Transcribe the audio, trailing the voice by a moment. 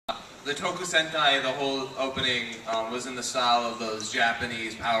the Toku Sentai, the whole opening was in the style of those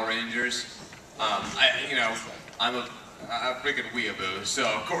Japanese Power Rangers. I'm a freaking weeaboo, so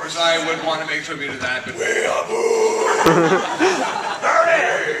of course I would want to make tribute to that. But weeaboo!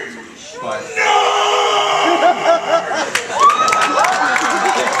 But no!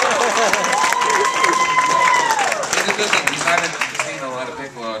 We haven't seen a lot of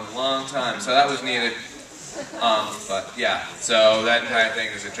Piccolo in a long time, so that was needed. But yeah, so that entire thing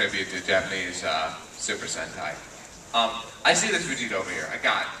is a tribute to Japanese Super Sentai. I see this Vegeta over here. I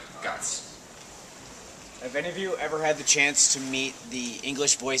got guts. Have any of you ever had the chance to meet the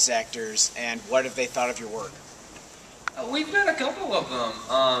English voice actors, and what have they thought of your work? We've met a couple of them.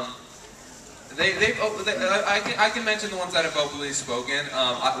 I can mention the ones that have openly spoken.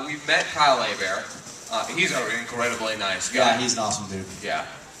 We've met Kyle Hebert. He's an incredibly nice guy. Yeah, he's an awesome dude. Yeah.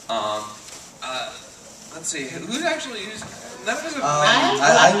 Let's see. None of us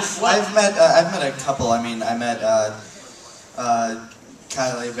have met. I've met a couple. I mean, I met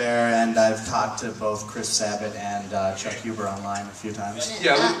Kyle Hebert, and I've talked to both Chris Sabat and Chuck Huber online a few times.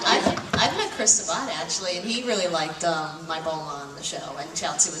 Yeah, I've met Chris Sabat actually, and he really liked my Bulma on the show, and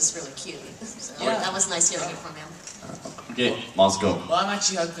Chaozu was really cute. So yeah, that was nice hearing it from him. Okay, let's go. Well, I'm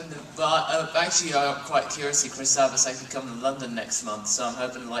actually hoping to. I'm quite curious if Chris Sabat's actually coming to London next month, so I'm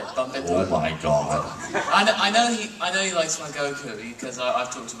hoping to bump into him. Oh my god! I know he likes my Goku because I've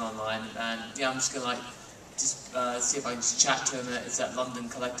talked to him online, and yeah, I'm just gonna see if I can just chat to him at that London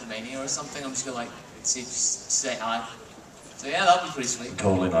Collectomania or something. I'm just gonna say hi. So yeah, that'll be pretty sweet.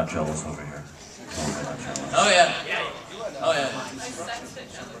 Totally not jealous over here. Totally not jealous. Oh yeah. Oh yeah.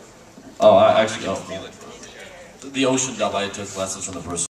 Oh, the Ocean dub. I took lessons from the person.